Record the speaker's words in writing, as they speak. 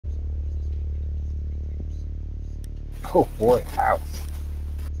Oh boy, house.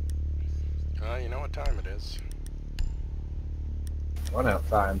 You know what time it is. Run out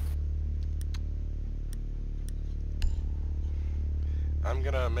time. I'm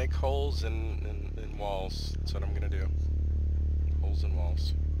gonna make holes in walls. That's what I'm gonna do. Holes in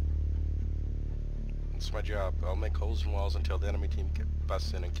walls. That's my job. I'll make holes in walls until the enemy team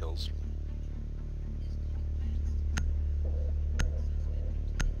busts in and kills.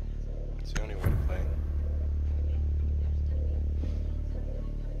 It's the only way to play.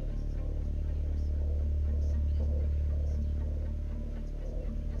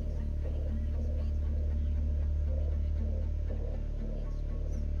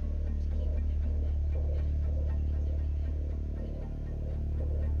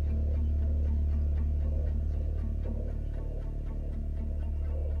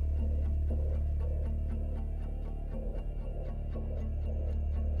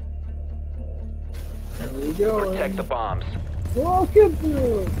 There we go. Protect the bombs. Walk it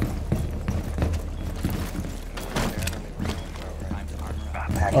through.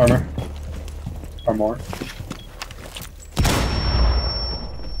 Armor. Or more.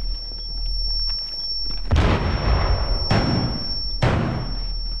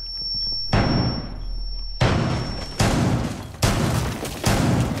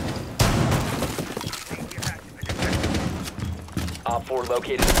 Op 4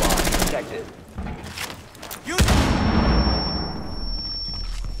 located the bomb. Protect it.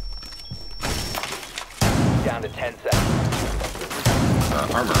 Down to 10 seconds.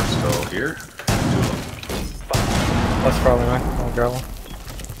 Armor still here. That's probably mine. I'll grab one.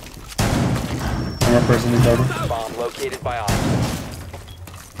 Armor person is over. Bomb located by Op.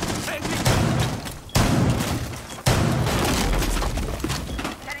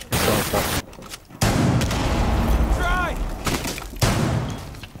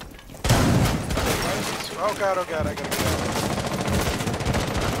 Oh god, I gotta get out.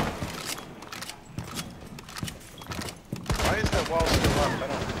 Why is that wall still up? I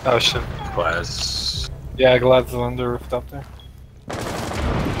don't... Oh shit. Glass. Yeah, Glad's on the rooftop there. We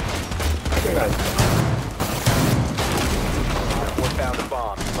found a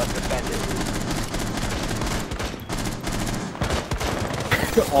bomb. Must defend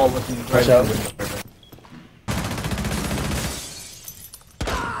it. All looking right Watch out out. the window.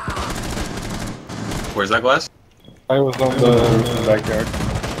 Where's that glass? I was on The the roof in the backyard.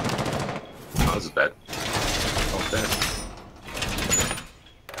 Oh, this is bad. Oh, bad.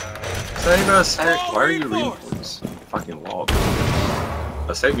 Save us, Eric. Why are you reading for this fucking log?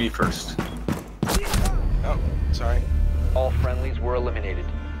 Save me first. Oh, sorry. All friendlies were eliminated.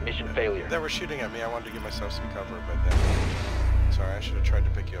 Mission failure. They were shooting at me. I wanted to give myself some cover, but then... Sorry, I should have tried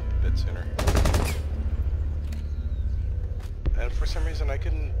to pick you up a bit sooner. And for some reason I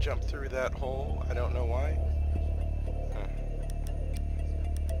couldn't jump through that hole. I don't know why. Huh.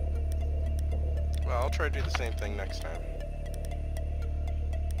 Well, I'll try to do the same thing next time.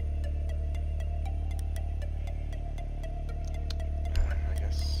 I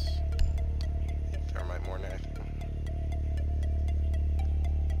guess... Thermite more than anything.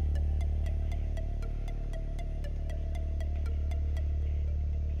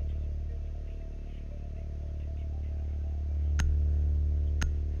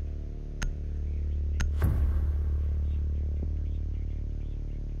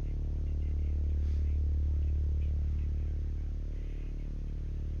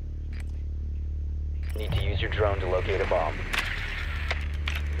 Need to use your drone to locate a bomb.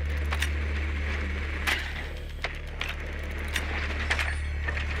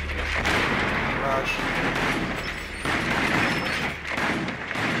 Rush.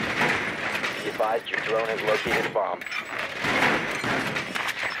 Be advised your drone has located a bomb.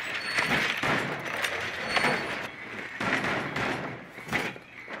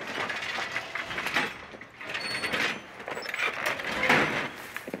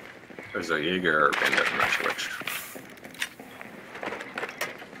 There's a Jaeger or bandit, I'm not sure which.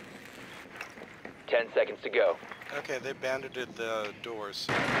 10 seconds to go. Okay, they bandited the doors.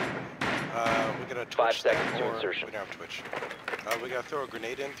 We gotta twitch 5 seconds that, to or insertion. we don't have twitch. We gotta throw a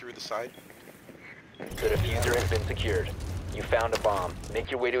grenade in through the side. The diffuser has been secured. You found a bomb.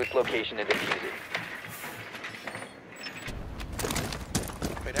 Make your way to its location and defuse it.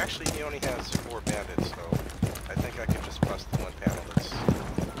 Wait, actually he only has 4 bandits, so I think I can just bust the one panel that's...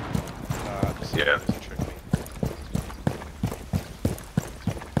 Yeah. doesn't trick me.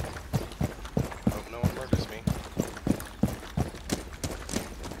 Hope no one murders me.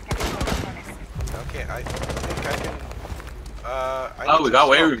 Okay, I think I can... I Oh, need we some got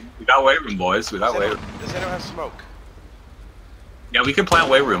smoke. waving. We got waving, boys. We got waving. Does anyone have smoke? Yeah, we can plant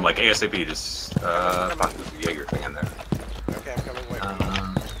weight room like ASAP. Just fuck this Jaeger thing in there. Okay, I'm coming. Wait.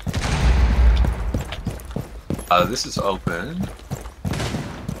 This is open.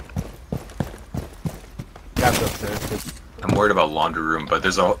 That's upstairs. I'm worried about laundry room, but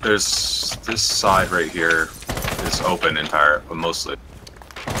there's this side right here is open entire, mostly.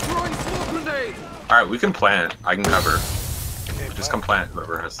 All right, we can plant. I can cover. Okay, Just come plant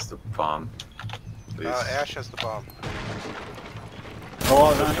whoever has the bomb. Please. Ash has the bomb.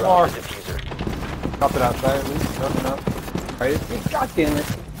 Oh, that's far. Diffuser. Nothing outside at least. Nothing up. Right? God damn it.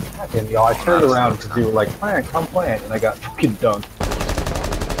 God damn it, y'all. I turned around because you were like, plant, come plant, and I got fucking dunked.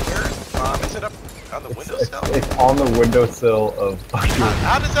 Where is the bomb? Is it up on the windowsill? It's on the windowsill of fucking.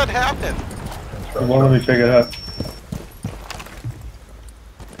 How does that happen? Why don't we pick it up?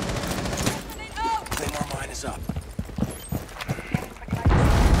 Claymore mine is up.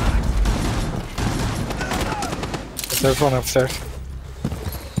 There's one upstairs.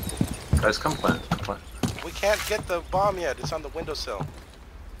 Guys, come plant. Come plant. We can't get the bomb yet. It's on the windowsill.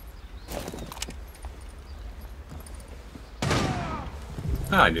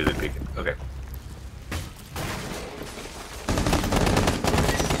 I knew they'd peek it. Okay.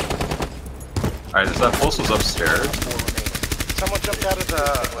 Alright, there's that pulse was upstairs. Someone jumped out of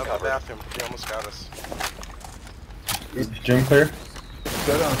the bathroom. He almost got us. Is the gym clear?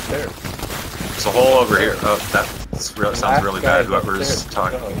 Go downstairs. There's a hole over here. Oh, that sounds really bad. Whoever's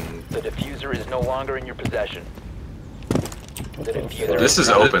talking. The diffuser is no longer in your possession. The diffuser This is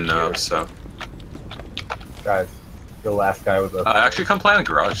open though, so. Guys, the last guy was up. Actually, come plant in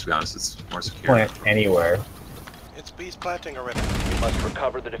garage. To be honest, it's more secure. Plant anywhere. It's bees planting already. You must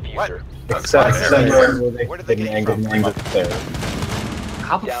recover the diffuser. Except Where somewhere where they Where did they didn't get angle from? names upstairs.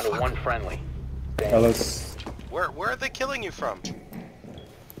 How the Down to fuck? one friendly. Oh, let's Where are they killing you from?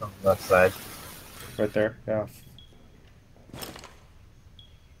 On the left side. right there. Yeah.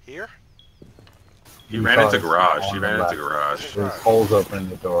 Here? You ran into Because garage. on You the ran into left. garage. There's holes open in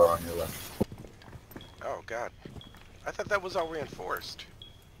the door on your left. Oh god. I thought that was all reinforced.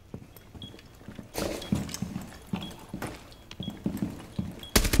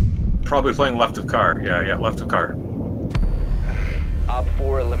 Probably playing left of car. Yeah, left of car. Op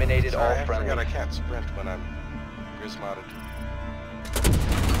 4 eliminated Sorry, all I forgot I friendly. can't sprint when I'm grismodded.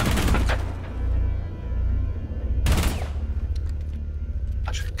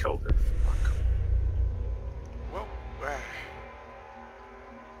 I should have killed her. Fuck. Well,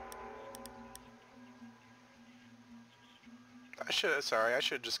 I should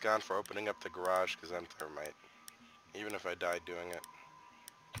have just gone for opening up the garage because I'm thermite. Even if I died doing it.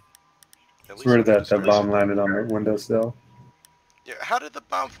 At least Where I'm that just- bomb landed on the windowsill. Yeah, how did the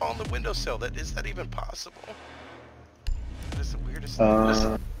bomb fall on the windowsill? Is that even possible? That is the weirdest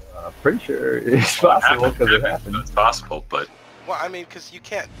thing. Pretty sure it's possible because it happened. It's possible, but Well, I mean, because you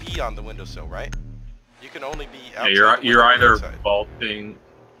can't be on the windowsill, right? You can only be yeah, outside. you're either inside. vaulting.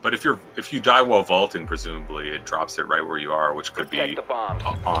 But if you die while vaulting, presumably it drops it right where you are, which could Protect be the bomb.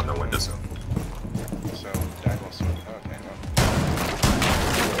 on the windowsill. So diagonal swing. Okay,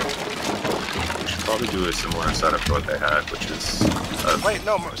 We should probably do a similar setup to what they had, which is no. Wait,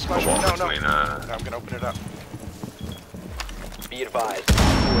 no, a smash wall no. between. No, I'm gonna open it up. Be advised. Op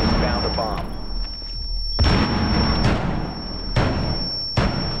 4 has found a bomb.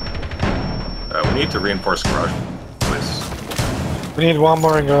 We need to reinforce garage, please. We need one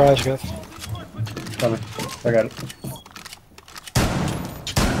more in garage, guys. Coming. I got it.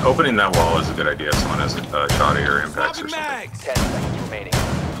 Opening that wall is a good idea. If someone has a shot at your impacts or something. 10 seconds remaining. Oh,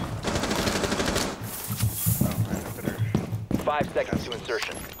 right, I better. 5 seconds to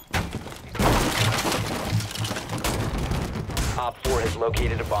insertion. Op 4 has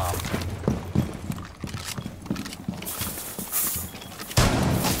located a bomb.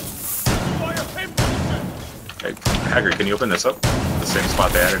 Hey, Hagrid, can you open this up? The same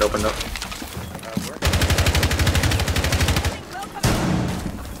spot they had it opened up? Where?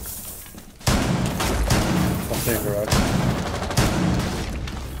 I'll stay in garage.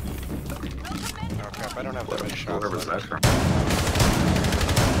 Oh crap, I don't have that many shots. Where was that left. from?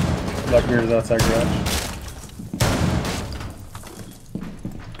 Black mirror's outside garage.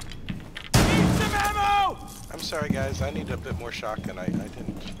 I'm sorry guys, I need a bit more shock than I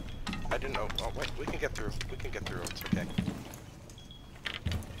didn't know. Oh wait, we can get through. We can get through, it's okay.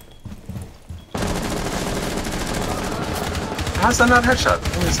 How's that not headshot?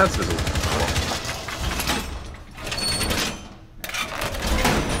 Only his head's visible.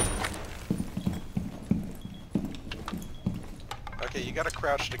 Okay, you gotta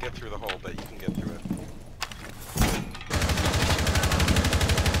crouch to get through the hole, but you can get through it.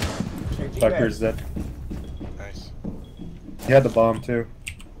 Black mirror's dead. Nice. He had the bomb too.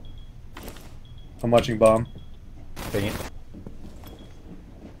 I'm watching bomb. Dang it.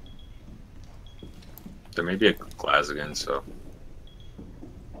 There may be a glass again, so.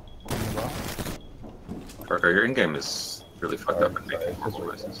 Parker, your in-game is really fucked up and making horrible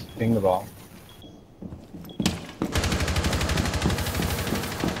noises. Ping the ball.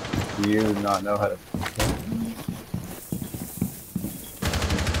 Do you not know how to...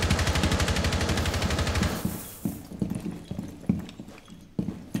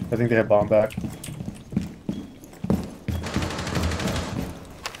 I think they have bomb back.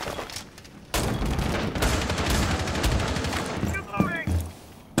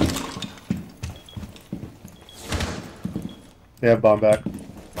 They have bomb back.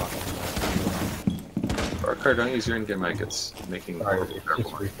 Parker, don't use your in-game mic. It's making Sorry, horrible, it's terrible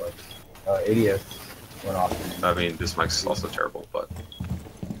just noise. reflex. ADS went off. I mean, this mic's also terrible, but.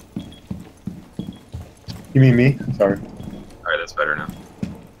 You mean me? Sorry. Alright, that's better now.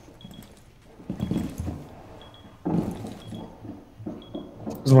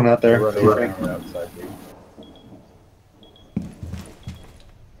 There's one out there. Running around outside, dude.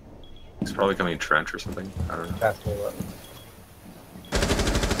 It's probably coming trench or something. I don't know. Pass me what?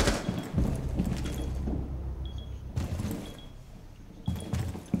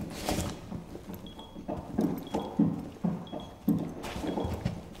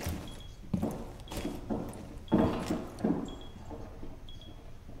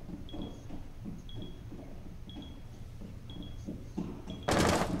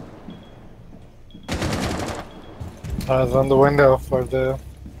 I was on the window for the...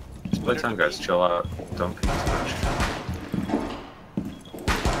 Just play time, guys. Chill out. Don't peek too much.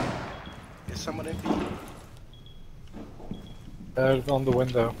 Is someone in B? There's on the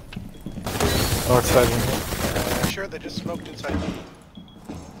window. Outside window. I'm sure they just smoked inside B.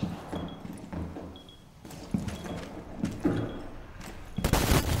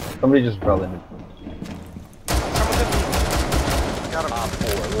 Somebody just fell in. Someone's in B. Got him. Op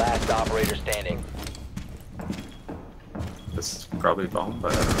 4, last operator standing. This is probably bomb,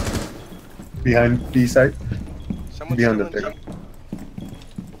 but I don't know. Behind B site. Someone's Behind still the in thing. B.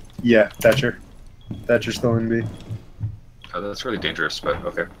 Yeah, Thatcher. Thatcher's still in B. Oh, that's really dangerous, but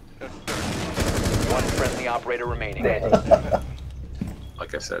okay. One friendly operator remaining.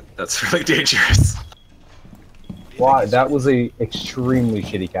 Like I said, that's really dangerous. Wow, that was a extremely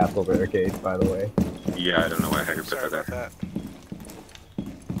shitty castle barricade, by the way. Yeah, I don't know why I had to put Sorry that about there. that.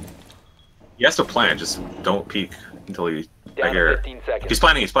 He has to plan, just don't peek until he... I Down to hear... 15 seconds. He's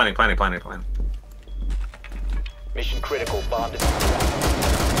planning. Mission critical. Bomb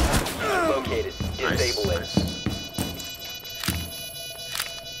located. Disable it. Nice.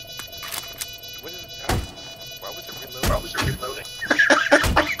 What is it? Why was it reloading?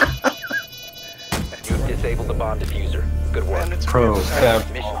 You've disabled the bomb diffuser. Good work. Man, it's Pro real.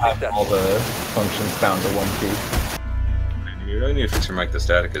 have Mission all the functions down to one key. You really need to fix your mic. The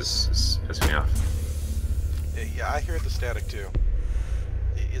static is pissing me off. Yeah, I hear the static too.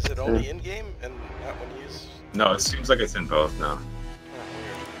 Is it only in game and not when you use? No, it seems like it's in both now. Oh,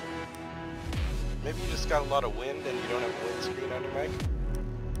 weird. Maybe you just got a lot of wind and you don't have a wind screen on your mic.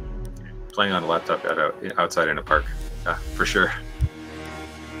 Playing on a laptop outside in a park. Yeah, for sure.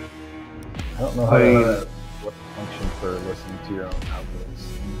 I don't know how to, what the function for listening to your own outputs.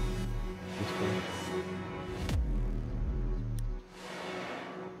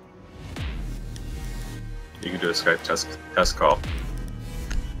 You can do a Skype test call.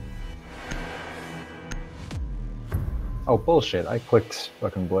 Oh, bullshit. I clicked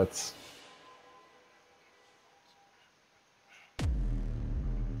fucking Blitz.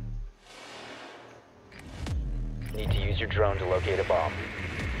 Need to use your drone to locate a bomb.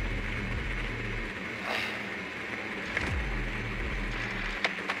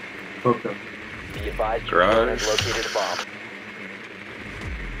 Okay. Be advised your drone has Garage. located a bomb.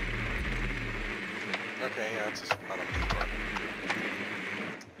 Okay, yeah, it's just on a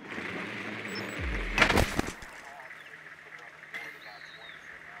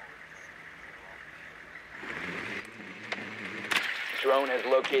Drone has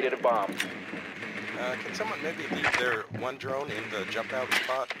located a bomb. Can someone maybe leave their one drone in the jump out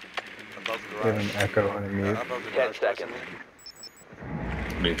spot above the You have an garage? echo underneath. Above the 10 garage. seconds.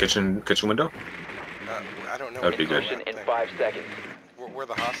 I mean, kitchen window? I don't know. That'd be good. Ignition in 5 seconds. Where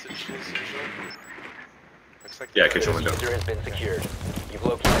the hostage is usually? Looks like Yeah, the- kitchen window. Diffuser has been secured. You've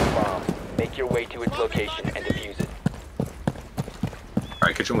located a bomb. Make your way to its location and defuse it.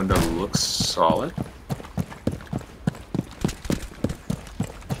 Alright, kitchen window looks solid.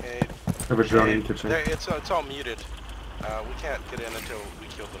 Okay. I have a drone in the kitchen. There, it's all muted. We can't get in until we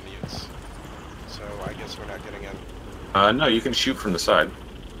kill the mutes. So I guess we're not getting in. No, you can shoot from the side.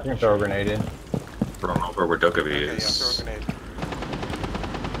 I can throw a grenade in. From over where Dokovi Okay, yeah, is. throw a grenade.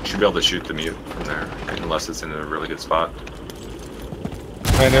 You should be able to shoot the mute from there, unless it's in a really good spot.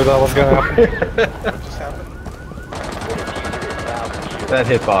 I knew that was gonna happen. What just happened? That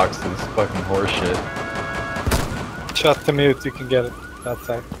hitbox is fucking horseshit. Shut the mute, you can get it. That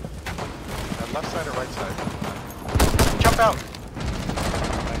side. Left side or right side? Jump out!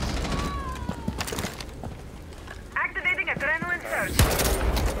 Nice. Activating adrenaline surge.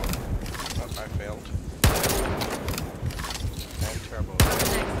 Oh, I failed. I'm terrible.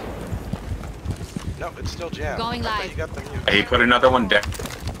 No, it's still jammed. Going I thought live. You got the mute. Hey, put another one down.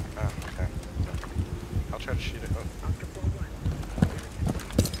 Oh, okay. I'll try to shoot it. Oh.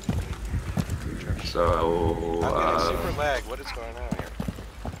 So, I'm getting super lag. What is going on here?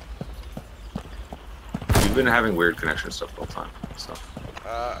 you've been having weird connection stuff the whole time. So,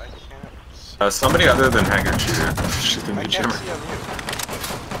 I can't. somebody other than Haggard shoot the I mute can't jammer. see a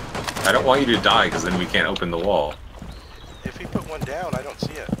mute. I don't want you to die because then we can't open the wall. If he put one down, I don't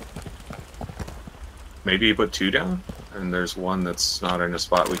see it. Maybe you put 2 down, and there's one that's not in a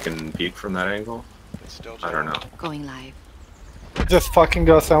spot we can peek from that angle. It's still jammed. I don't know. Going live. Just fucking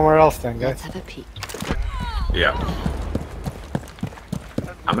go somewhere else then, Let's guys. have a peek. Yeah.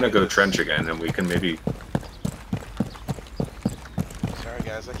 I'm gonna go trench again, and we can maybe. Sorry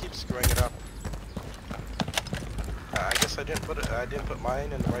guys, I keep screwing it up. I guess I didn't put it. I didn't put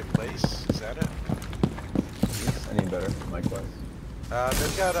mine in the right place. Is that it? I need better. Likewise.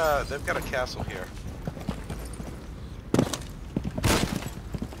 They've got a castle here.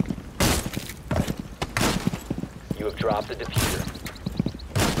 You have dropped the diffuser.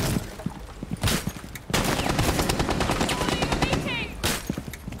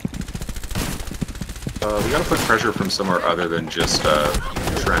 We gotta put pressure from somewhere other than just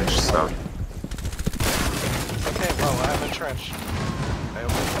trench stuff. Okay, well I'm entrenched. I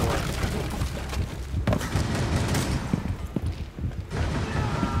opened the door.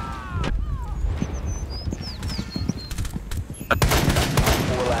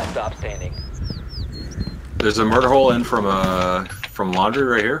 Four last stop standing. There's a murder hole in from laundry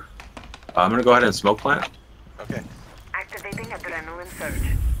right here. I'm gonna go ahead and smoke plant. Okay. Activating adrenaline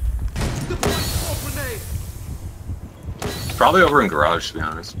surge. Probably over in garage to be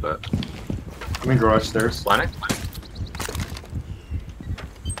honest, but I'm in garage stairs. planning.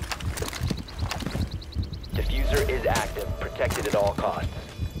 Diffuser is active, protected at all costs.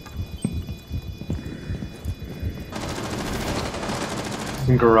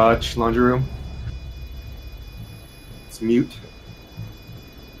 In garage, laundry room. It's mute.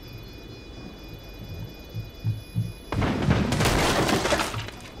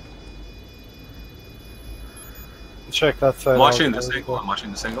 Check that side. I'm watching out. this angle. I'm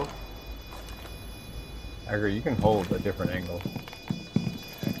watching this angle. I agree. You can hold a different angle,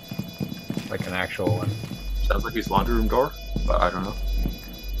 like an actual one. Sounds like he's laundry room door, but I don't know.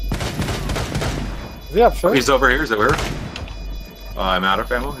 Yeah, Oh, sure. he's over here. Is it where? I'm out of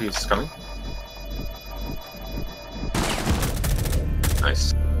ammo. He's coming.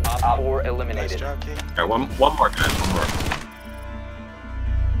 Nice. Op 4 Nice eliminated. job, King. Alright, one more, guys. One more.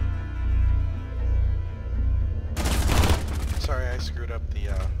 Sorry, I screwed up the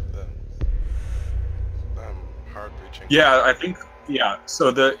hard breaching. Yeah, I think. Yeah. So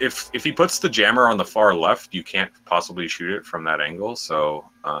if he puts the jammer on the far left, you can't possibly shoot it from that angle. So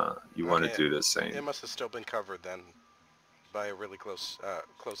you want to Okay. do the same. It must have still been covered then, by a really close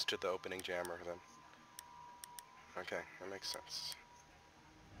to the opening jammer then. Okay, that makes sense.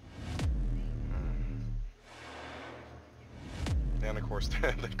 And of course, the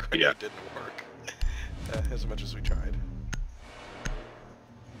grenade Yeah. didn't work as much as we tried.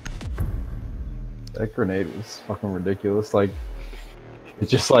 That grenade was fucking ridiculous. Like, it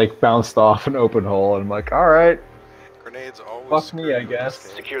just like bounced off an open hole, and I'm like, all right, Grenades always. fuck me, screw I you in guess. this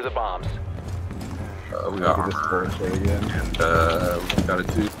game. Secure the bombs. We got Look at this armor, bullshit again. and we got a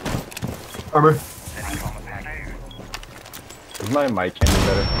tooth. Armor. Is my mic any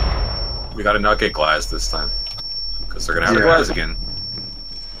better? We got to not get glass this time, because they're gonna have Yeah. glass again.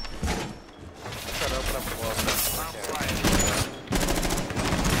 Try to open up the wall.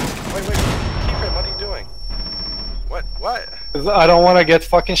 Wait, Keep what are you doing? What? 'Cause I don't want to get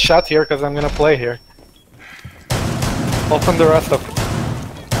fucking shot here because I'm gonna play here. Open the rest of it.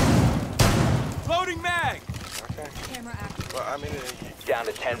 Loading mag! Okay. Camera active. Well, I mean, Down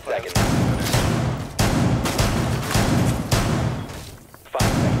to 10 seconds. 5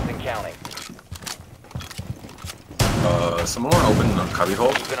 seconds and counting. Someone want to open the cubby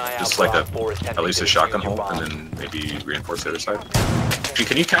hole, Keep an eye out just for like Op 4 is at least a attempting to shotgun defuse your hole, and bomb. then maybe reinforce the other side.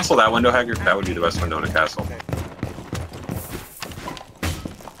 Can you castle that window, Haggard? That would be the best window to castle. Okay.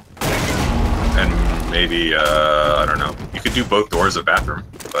 maybe I don't know. You could do both doors of bathroom,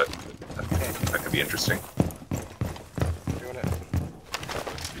 but that could be interesting. Doing it.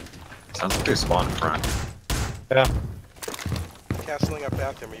 Sounds like they spawn in front. Yeah. Castling up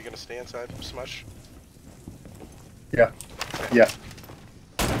bathroom. Are you gonna stay inside, Smush? Yeah. Yeah.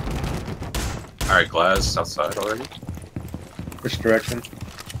 All right, Glass outside already. Which direction?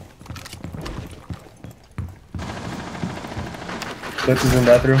 Blitz is in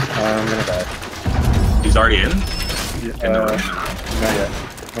bathroom. I'm gonna die. He's already in. Yeah, In the room. not yet.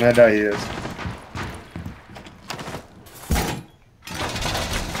 When I die, he is.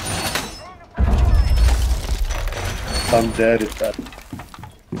 I'm dead. It's bad.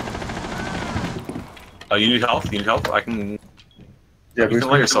 Oh, you need help? You need help? I can. Yeah, You can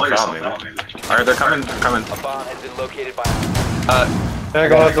let yourself out, maybe. All right, they're coming. They're coming. A bomb has been located by. There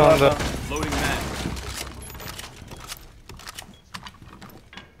goes on the.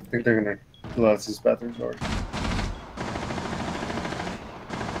 I think they're gonna close this bathroom door.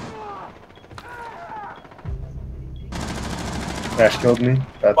 Ash killed me.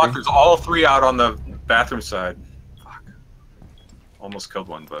 Fuck, Bathroom. there's all three out on the bathroom side. Fuck. Almost killed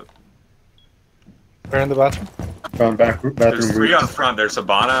one, but We're in the bathroom. Found bathroom. there's three roof. on front. There's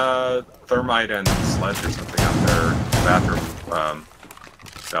Habana, Thermite, and Sledge or something out there. Bathroom,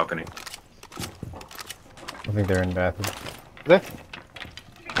 balcony. I think they're in bathroom. There.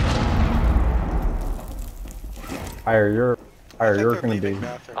 Higher, you're I think you're they're gonna be. leaving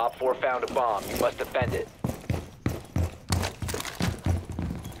bathroom. Op 4 found a bomb. You must defend it.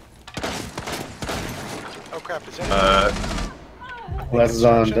 Oh crap! Is anyone? Glass is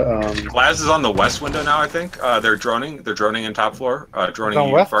on. Glass is on the west window now. I think they're droning. They're droning in top floor. Droning On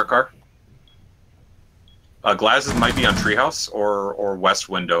in west? fart car. Glasses might be on treehouse or west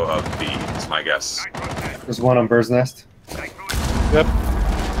window of B. Is my guess. There's one on Bird's Nest. Yep.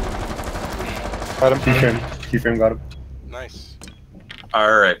 Got him. Keyframe got him. Nice.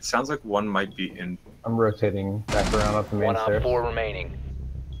 All right. Sounds like one might be in. I'm rotating back around up the main One Op stairs. 4 remaining.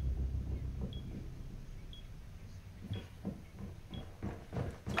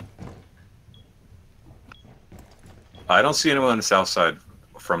 I don't see anyone on the south side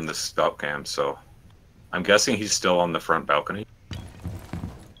from this scout cam, so I'm guessing he's still on the front balcony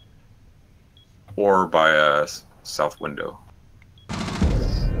or by a south window.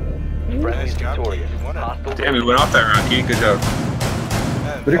 Friendly Nice job, victorious. Keith. You won it. Hostile Damn, he went off that round. Keen, good job.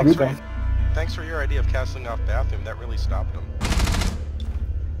 Yeah, Pretty thanks, good, thanks for your idea of castling off bathroom. That really stopped them.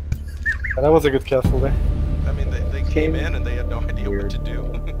 Yeah, that was a good castle there. I mean, they came in and they had no idea what to do.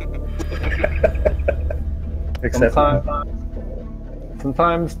 Except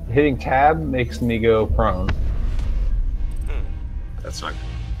Sometimes hitting tab makes me go prone, That's not.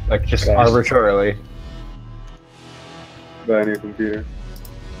 like just Guys. arbitrarily. buy a new computer.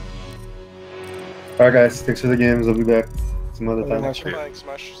 Alright guys, thanks for the games. I'll be back some other time. Thanks. Thanks for playing,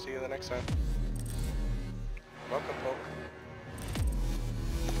 Smush. See you the next time. Welcome, Poke.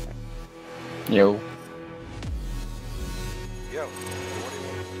 Yo. Yo, what do you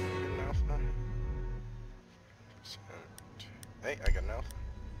want? Get an alpha? Hey, I got an alpha.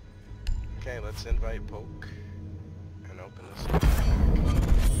 Okay, let's invite Poke and open this.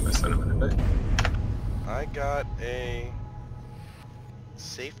 I sent him an invite. I got a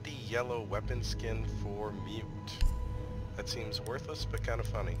safety yellow weapon skin for mute. That seems worthless but kind of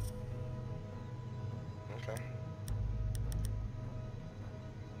funny. Okay.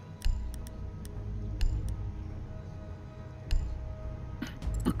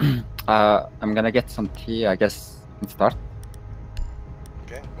 I'm gonna get some tea, I guess, and start.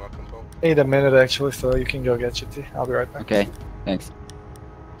 Okay, welcome, Pope. Need a minute actually, so you can go get your tea. I'll be right back. Okay, thanks.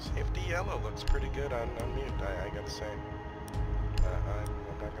 Safety yellow looks pretty good on mute, I gotta say. I'm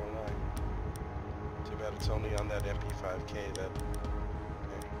not gonna lie. Too bad it's only on that MP5K that...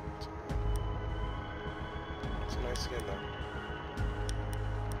 Okay, it's okay. It's a nice skin though.